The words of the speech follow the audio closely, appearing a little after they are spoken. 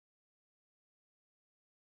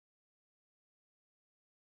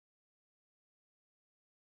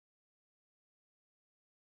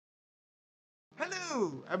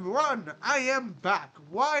Hello, everyone! I am back.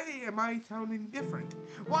 Why am I sounding different?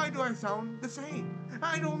 Why do I sound the same?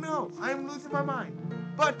 I don't know. I'm losing my mind.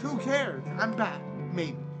 But who cares? I'm back,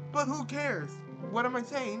 maybe. But who cares? What am I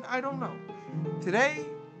saying? I don't know. Today,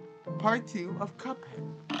 part 2 of Cuphead.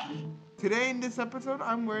 Today in this episode,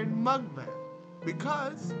 I'm wearing Mugman.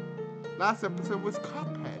 Because last episode was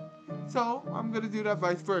Cuphead. So, I'm gonna do that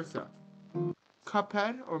vice versa.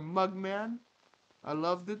 Cuphead or Mugman. I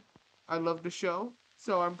loved it. I love the show,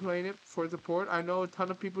 so I'm playing it for support. I know a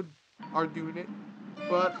ton of people are doing it,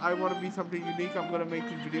 but I want to be something unique. I'm gonna make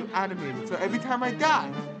this video animated. So every time I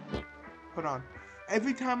die, hold on.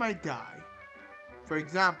 Every time I die, for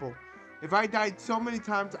example, if I died so many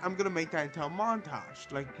times, I'm gonna make that into a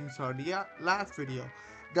montage, like you saw in the last video.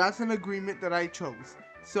 That's an agreement that I chose.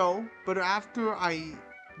 So, but after I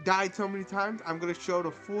died so many times, I'm gonna show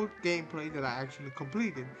the full gameplay that I actually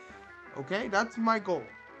completed. Okay, that's my goal.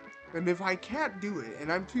 And if I can't do it, and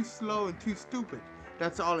I'm too slow and too stupid,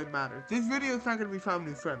 that's all that matters. This video is not going to be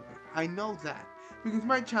family friendly. I know that. Because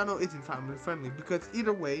my channel isn't family friendly. Because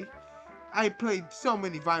either way, I played so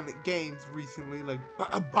many violent games recently, like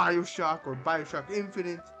Bioshock or Bioshock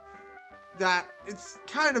Infinite, that it's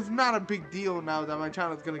kind of not a big deal now that my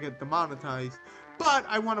channel is going to get demonetized. But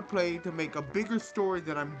I want to play to make a bigger story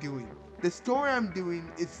that I'm doing. The story I'm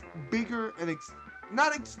doing is bigger and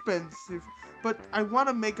not expensive, but I want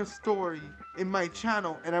to make a story in my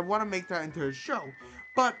channel and I want to make that into a show.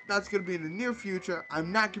 But that's going to be in the near future. I'm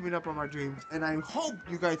not giving up on my dreams, and I hope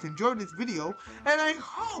you guys enjoyed this video, and I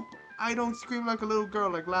hope I don't scream like a little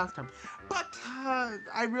girl like last time. But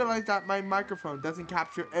I realized that my microphone doesn't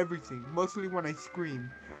capture everything, mostly when I scream.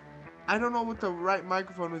 I don't know what the right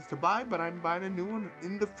microphone is to buy, but I'm buying a new one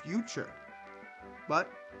in the future. But,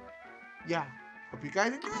 yeah. Hope you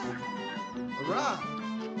guys enjoy. Alright.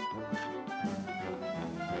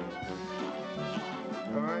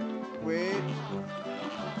 Alright. Wait.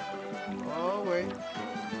 Oh, wait.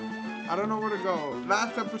 I don't know where to go.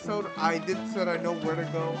 Last episode, I did said I know where to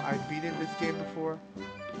go. I've beaten this game before.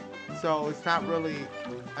 So, it's not really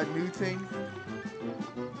a new thing.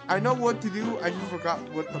 I know what to do. I just forgot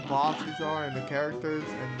what the bosses are and the characters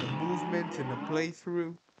and the movements and the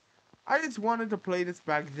playthrough. I just wanted to play this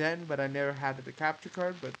back then, but I never had the capture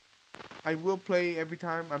card. But I will play every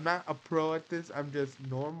time. I'm not a pro at this. I'm just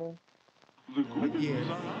normal. But yeah.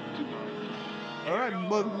 Alright,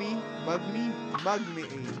 mug me. Mug me. Mug me.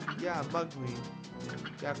 Yeah, mug me.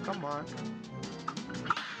 Yeah, come on.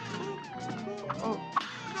 Oh,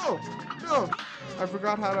 no. No. I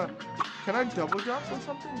forgot how to... Can I double jump or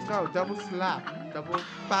something? No, double slap. Double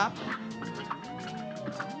bap.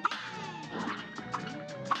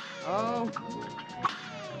 Oh.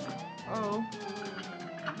 Oh.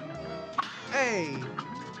 Hey.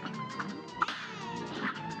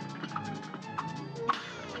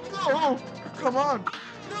 No. Come on.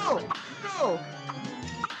 No. No.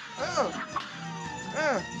 Uh.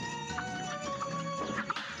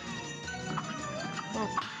 Oh.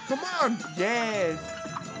 Come on. Yes.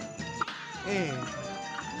 And.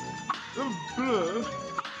 Blah.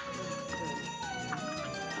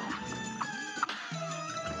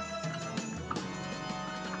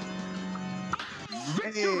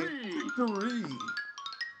 Victory!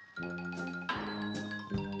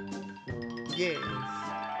 Yes.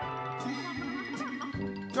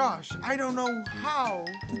 Gosh, I don't know how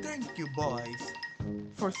to thank you boys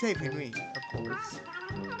for saving me, of course.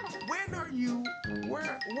 When are you?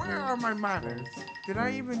 Where are my manners? Did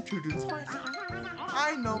I even introduce myself?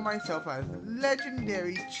 I know myself as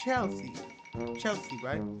legendary Chelsea. Chelsea,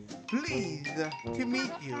 right? Pleased to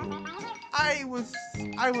meet you. I was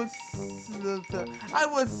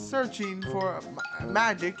searching for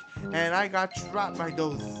magic, and I got trapped by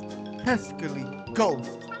those pesky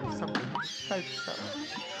ghosts or something.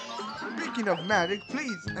 Speaking of magic,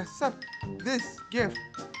 please accept this gift.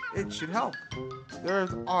 It should help. There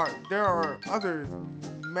are other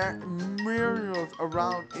murals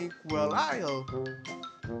around Inkwell Isle.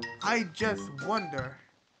 I just wonder.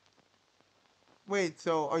 Wait,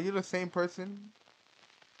 so are you the same person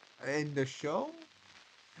in the show?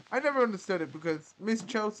 I never understood it because Miss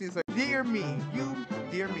Chelsea is like, dear me,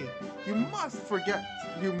 you must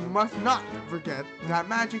not forget that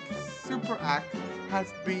Magic Super Act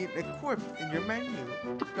has been equipped in your menu.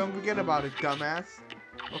 Don't forget about it, dumbass.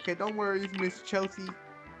 Okay, don't worry, Miss Chelsea.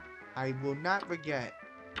 I will not forget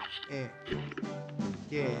it.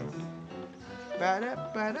 Yes.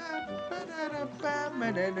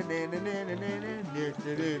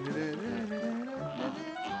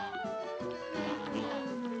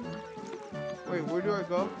 Wait, where do I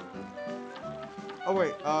go? Oh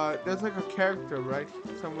wait, there's like a character, right?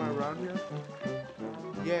 Somewhere around here?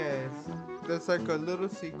 Yes. There's like a little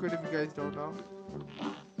secret if you guys don't know.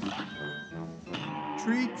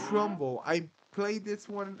 Tree Trumbull. I played this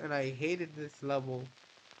one and I hated this level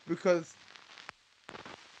because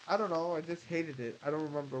I don't know, I just hated it. I don't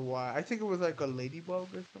remember why. I think it was like a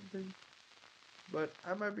ladybug or something. But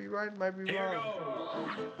I might be right, might be wrong.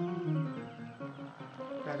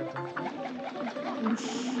 Kind of. Oh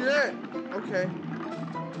shit! Okay.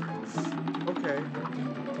 Okay.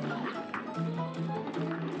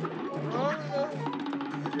 Oh,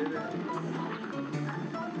 I did it.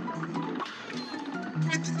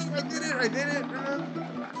 I did it! I did it!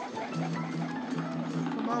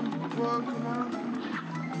 Come on, bro, come on.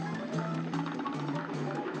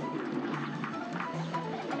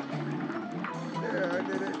 Yeah, I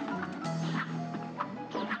did it.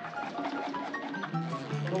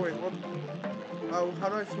 Oh wait, what? Oh, how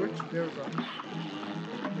do I switch? There we go.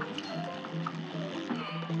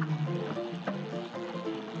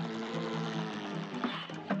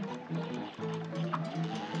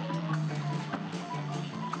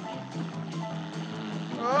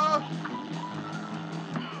 Oh!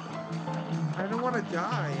 I don't want to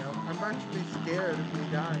die. I'm actually scared of me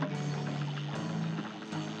dying.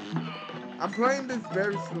 I'm playing this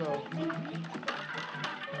very slow.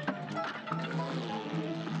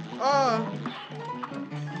 Oh!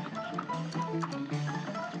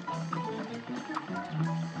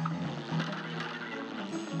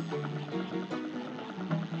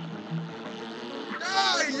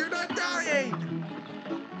 Die! You're not dying!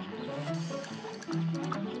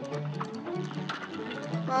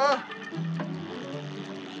 Oh!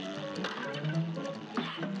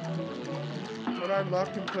 What I'm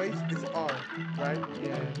locked in place is R, right?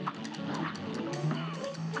 Yeah.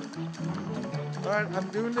 Alright, I'm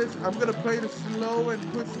doing this. I'm gonna play the slow and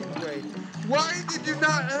pussy way. Why did you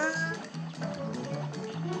not? I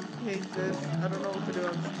hate this. I don't know what to do.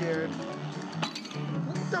 I'm scared.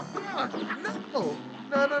 What the fuck? No!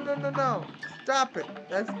 No, no, no, no, no. Stop it.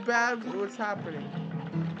 That's bad what's happening.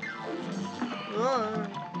 Oh,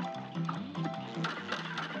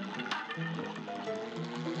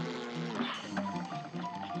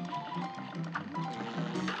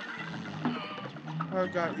 I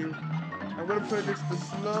got you. I'm gonna play this the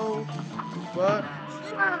slow, but...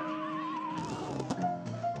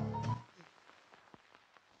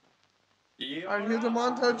 Alright, here's a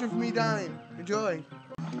montage of me dying. Enjoy.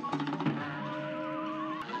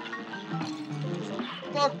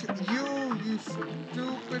 Fuck you, you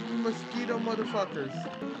stupid mosquito motherfuckers.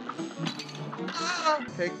 Ah!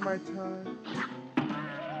 Take my time.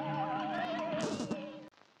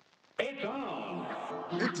 It's on.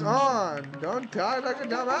 It's on. Don't die like a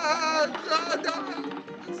dumbass. Dumbass.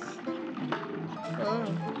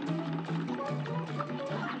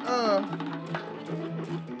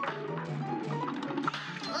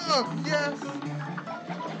 Uh, yes.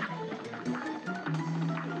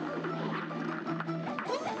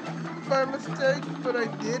 My mistake, but I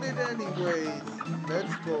did it anyways.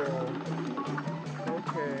 Let's go.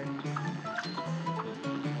 Okay.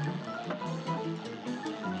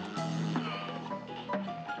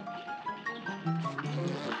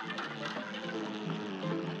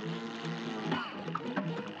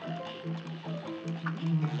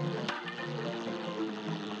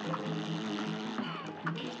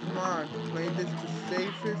 Come on, play this the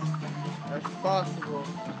safest as possible.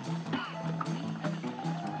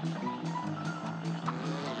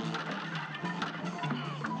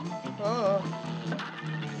 Oh.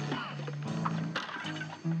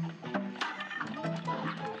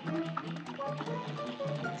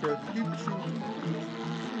 Just keep shooting.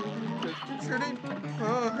 Just keep shooting.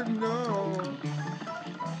 Oh no.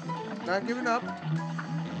 Not giving up.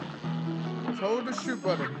 Just hold the shoot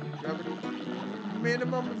button. You have a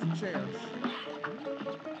minimum of a chance.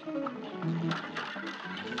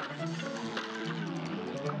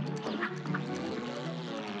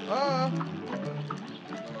 Oh.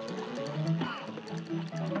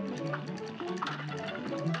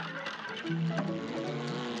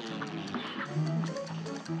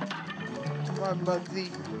 Come on, Bugsy.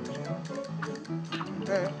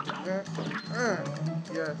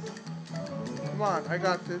 Yes. Come on, I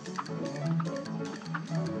got this.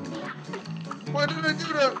 Why did I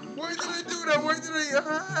do that? Why did I do that? Why did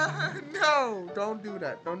I? No! Don't do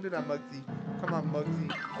that. Don't do that, Bugsy. Come on, Bugsy.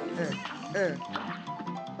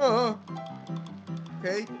 Oh.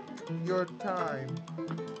 Take your time,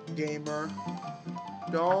 gamer.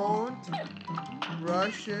 Don't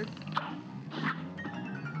rush it.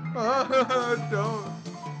 Don't.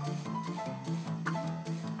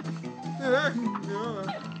 No.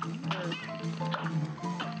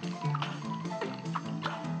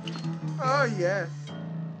 Oh, yes.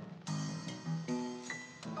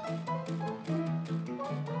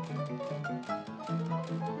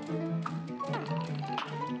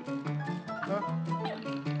 Huh?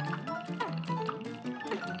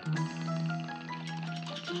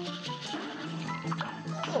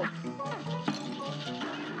 Oh,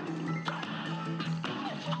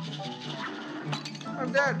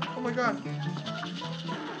 I'm dead. Oh my god.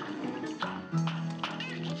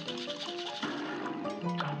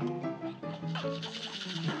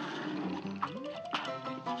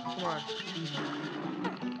 Come on.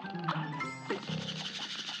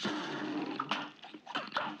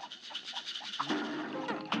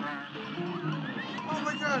 Oh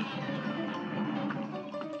my god.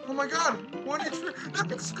 Oh my god. 1 HP.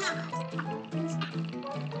 That's scared.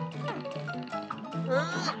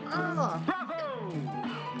 Ah.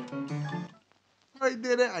 I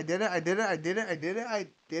did it. I did it. I did it. I did it. I did it. I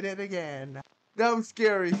did it again. That was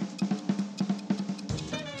scary.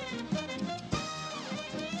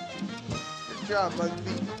 Good job,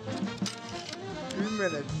 Bugsy. 3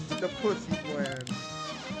 minutes. The pussy plan.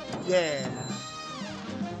 Yeah.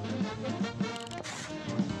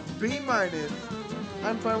 B minus.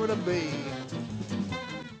 I'm fine with a B.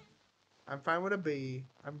 I'm fine with a B.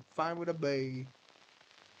 I'm fine with a B.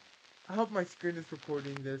 I hope my screen is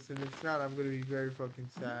recording this, and if not, I'm gonna be very fucking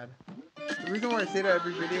sad. The reason why I say that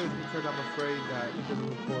every video is because I'm afraid that it doesn't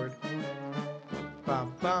record.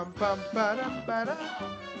 Bum bum bum ba da ba da.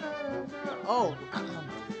 Oh,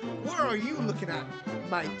 what are you looking at?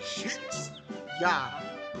 My chicks? Yeah.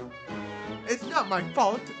 It's not my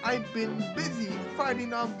fault. I've been busy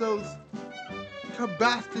fighting off those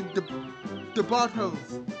bastard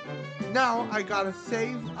debatos. Now I gotta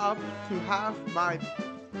save up to have my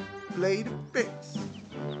blade fixed.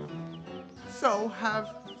 So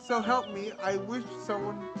help me. I wish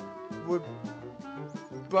someone would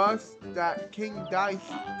bust that King Dice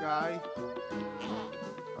guy.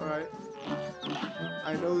 Alright.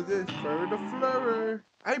 I know this. Fur the Flurrer.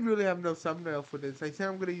 I really have no thumbnail for this. I say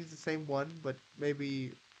I'm gonna use the same one, but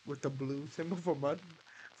maybe with the blue symbol for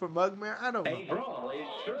Mugman. I don't know. A brawl is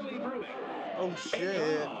surely brewing. Oh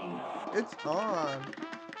shit. It's on.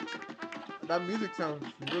 That music sounds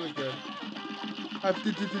really good.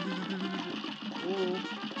 Ooh.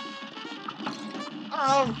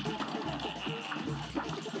 Oh!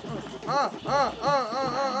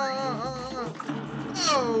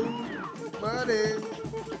 Oh! Buddy!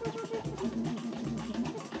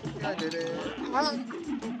 I did it. Oh!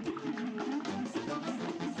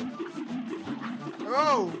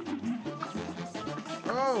 Oh!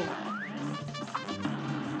 Oh!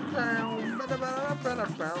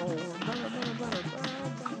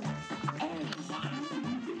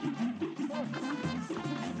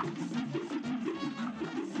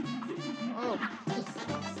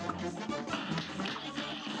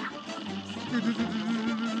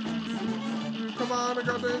 Come on, I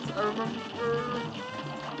got this. I remember.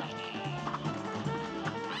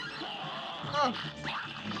 Ah!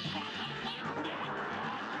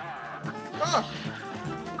 Ah!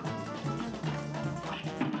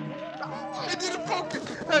 I didn't focus.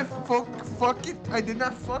 Fuck it. I did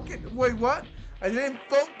not fuck it. Wait, what? I didn't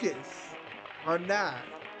focus on that.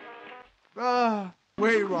 Ah,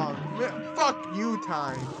 way wrong. Fuck you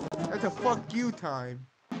time. That's a fuck you time.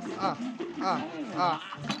 Ah, ah, ah.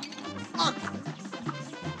 Fuck.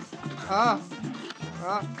 Ah,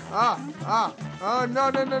 ah, ah. Oh, no,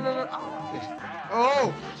 no, no, no, no.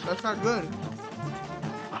 Oh, that's not good.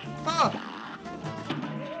 Ah.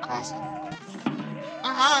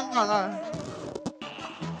 Ah.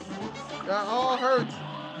 That all hurts.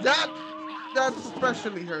 That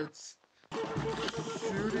especially hurts.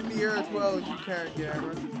 Shoot in the air as well as you can,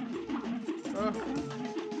 Gamma. Oh.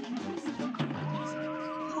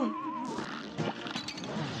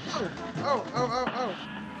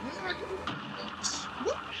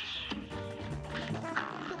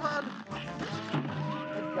 Come on.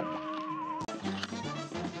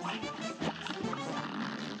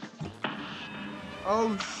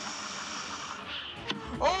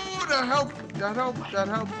 Oh, oh, that helped. That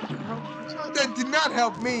helped. That did not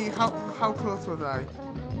help me. How close was I?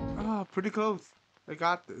 Ah, pretty close. I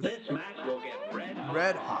got this. This match will get red hot.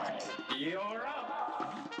 Red hot. You're up.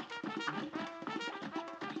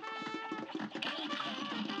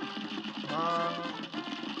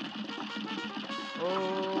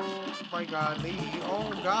 Oh my golly.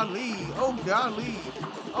 Oh golly. Oh golly.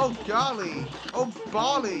 Oh golly. Oh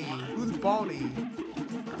Bali. Who's Bali?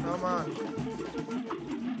 Come on.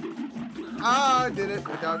 Ah, I did it.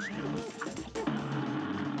 I dodged you.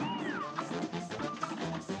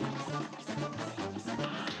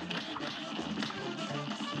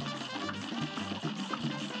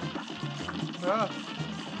 Ah.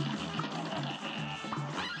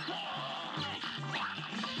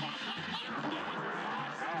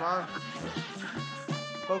 Come on.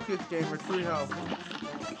 Focus, gamer. 3 health.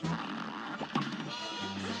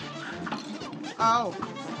 Ow.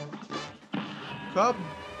 Cub.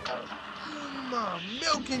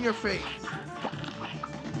 Milk in your face.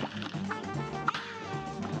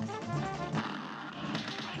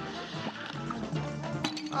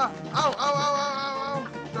 Ah. Ow, ow, ow, ow, ow, ow.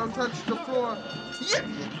 Don't touch the floor. Yeah.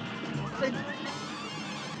 I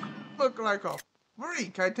look like a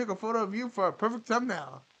freak. I took a photo of you for a perfect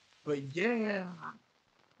thumbnail. But yeah,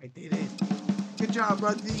 I did it. Good job,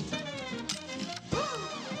 Rusty.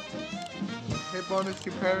 Hit bonus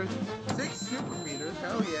compares 6 super meters.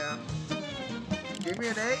 Hell yeah. Give me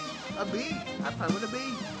an A, a B. I play with a B.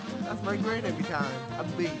 That's my grade every time. A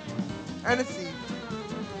B. And a C.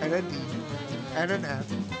 And a D. And an F.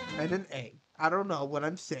 And an A. I don't know what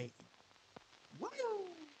I'm saying. Woo!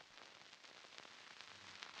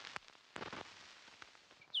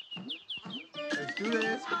 Let's do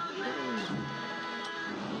this.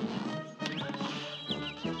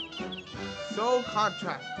 Soul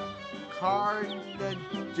contract. Carnage.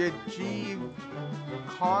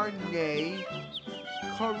 Carne.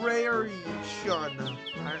 Carrariation.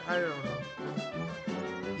 I don't know.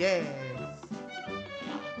 Yes.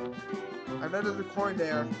 Another coin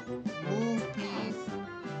there. Move, please.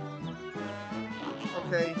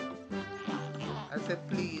 Okay. I said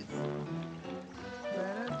please.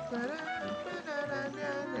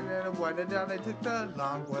 I took the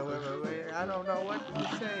long way. I don't know what to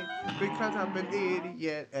say because I'm an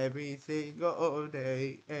idiot every single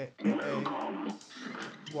day.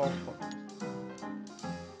 Whoa.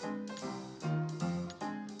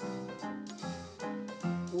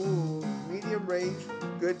 Ooh, medium range,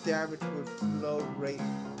 good damage with low rate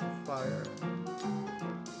of fire.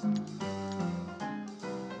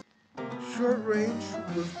 Short range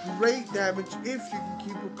with great damage if you can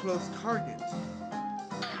keep a close target.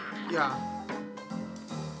 Yeah.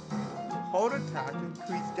 Hold attack,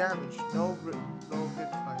 increase damage, no hit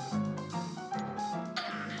fire.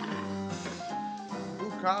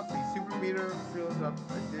 Ooh, copy. Super meter fills up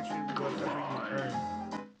addition whatever you earn.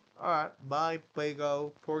 Alright, bye,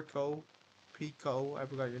 Porco, Pico, I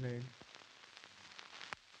forgot your name.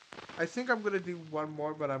 I think I'm gonna do one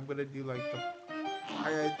more, but I'm gonna do like the...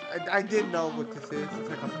 I did know what this is. It's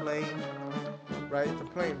like a plane, right? It's a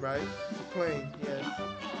plane, right? It's a plane, yes.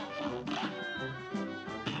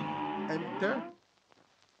 Enter.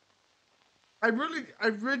 I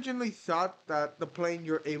originally thought that the plane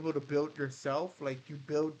you're able to build yourself, like you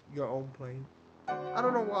build your own plane. I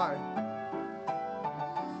don't know why.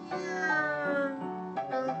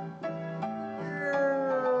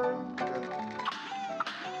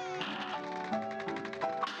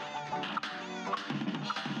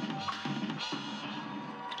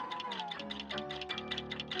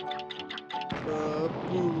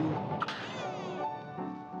 Boo.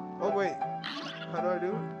 Oh wait, how do I do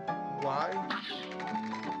it? Why?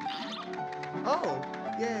 Oh,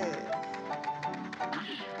 yeah.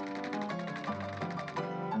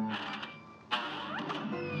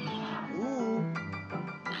 Ooh.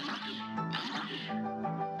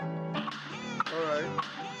 Alright.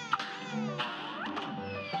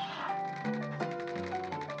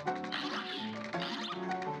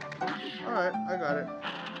 Alright, I got it.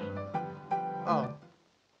 Oh.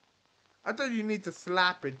 I thought you need to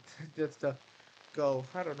slap it just to go.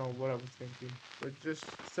 I don't know what I was thinking. But just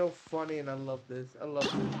so funny and I love this. I love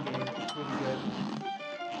this game. It's really good.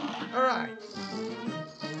 Alright.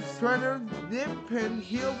 Shredder, dip and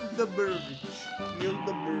heal the burridge. Heal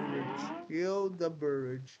the burridge. Heal the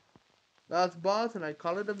burridge. Last boss and I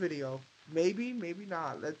call it a video. Maybe, maybe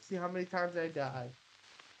not. Let's see how many times I die.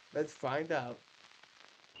 Let's find out.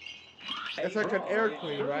 It's like an air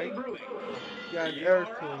queen, right? Yeah, an air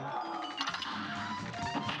queen.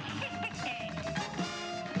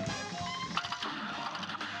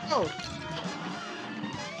 Oh!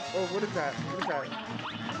 Oh, what is that? What is that?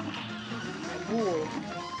 Bull.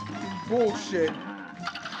 Bullshit.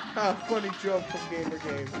 Ah, funny joke from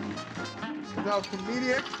gamergame. Now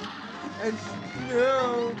comedian and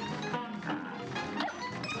no.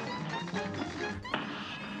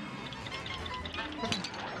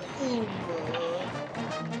 Boom.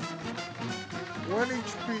 1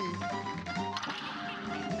 HP.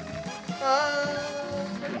 Ah,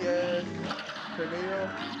 yes. Tornado.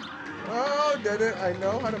 Oh, did it? I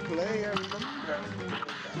know how to play. I remember.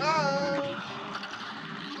 Ah.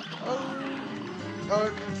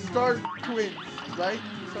 Oh. Star Twins, right?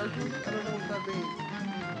 Star Twins? I don't know what that means.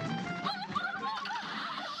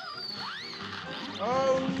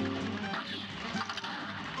 Oh.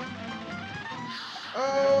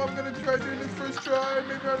 Oh, I'm gonna try doing this first try.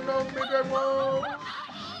 Maybe I know, maybe I won't.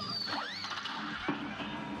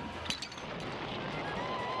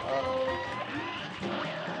 Oh.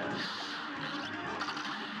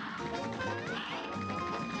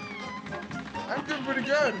 I'm doing pretty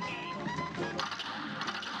good.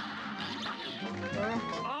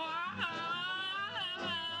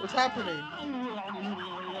 What's happening?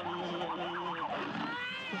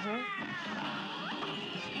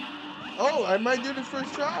 Oh, I might do this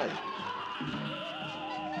first try.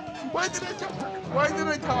 Why did I talk? Why did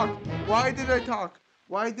I talk? Why did I talk?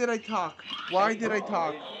 Why did I talk? Why did I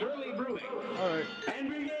talk? Surely brewing. Alright. And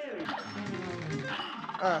begin.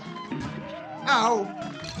 Ow!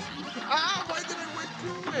 Ow! Why did I went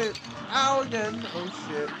through it? Ow again. Oh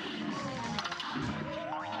shit.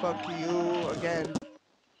 Fuck you again.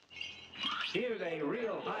 Here's a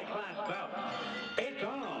real high-class bout. It's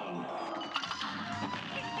on.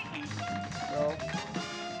 No.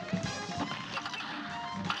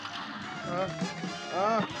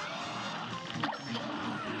 Alright.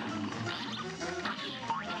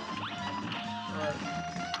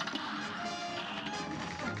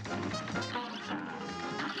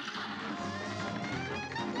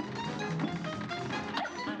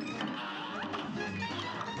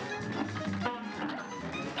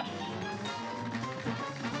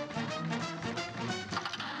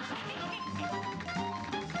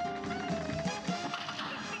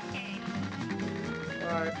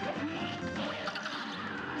 Alright.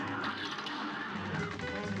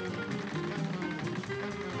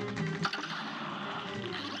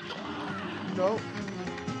 No.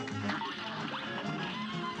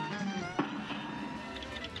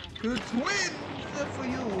 Two twins for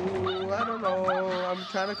you. I don't know. I'm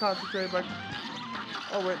trying to concentrate, but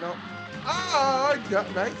oh wait, no. Oh,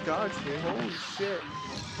 nice dodge, dude. Holy shit.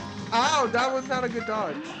 Ow, that was not a good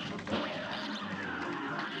dodge.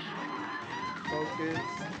 Focus,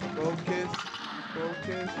 focus,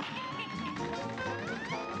 focus.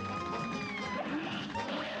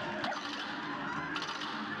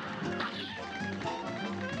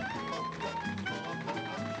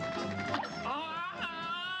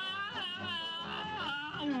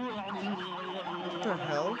 What the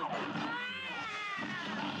hell?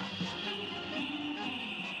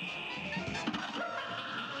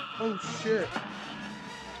 Oh shit.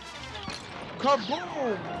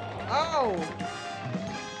 Kaboom! Ow!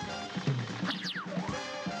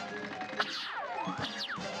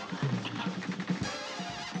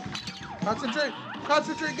 Concentrate!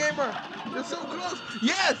 Concentrate, gamer! You're so close!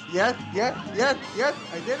 Yes! Yes! Yes! Yes! Yes!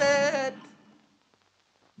 I did it!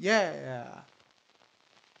 Yeah!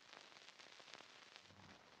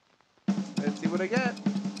 Let's see what I get.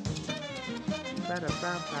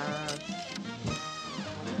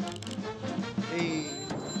 Hey.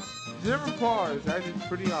 0 bars. That is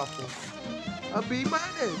pretty awful. A B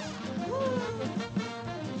minus. Woo.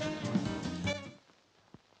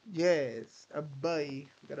 Yes. A B.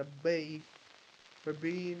 Got a B for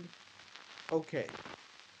being okay.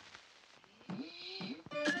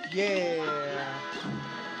 Yeah.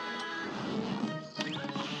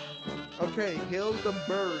 Okay, heal the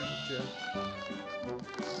bird.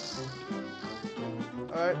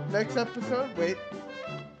 Alright, next episode. Wait.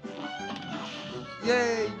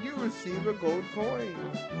 Yay, you receive a gold coin.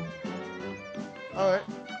 Alright.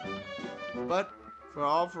 But for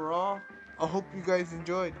all, I hope you guys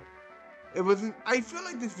enjoyed. It wasn't, I feel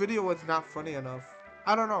like this video was not funny enough.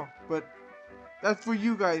 I don't know, but that's for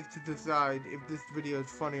you guys to decide if this video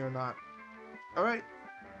is funny or not. Alright.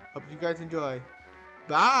 Hope you guys enjoy.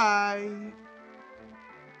 Bye.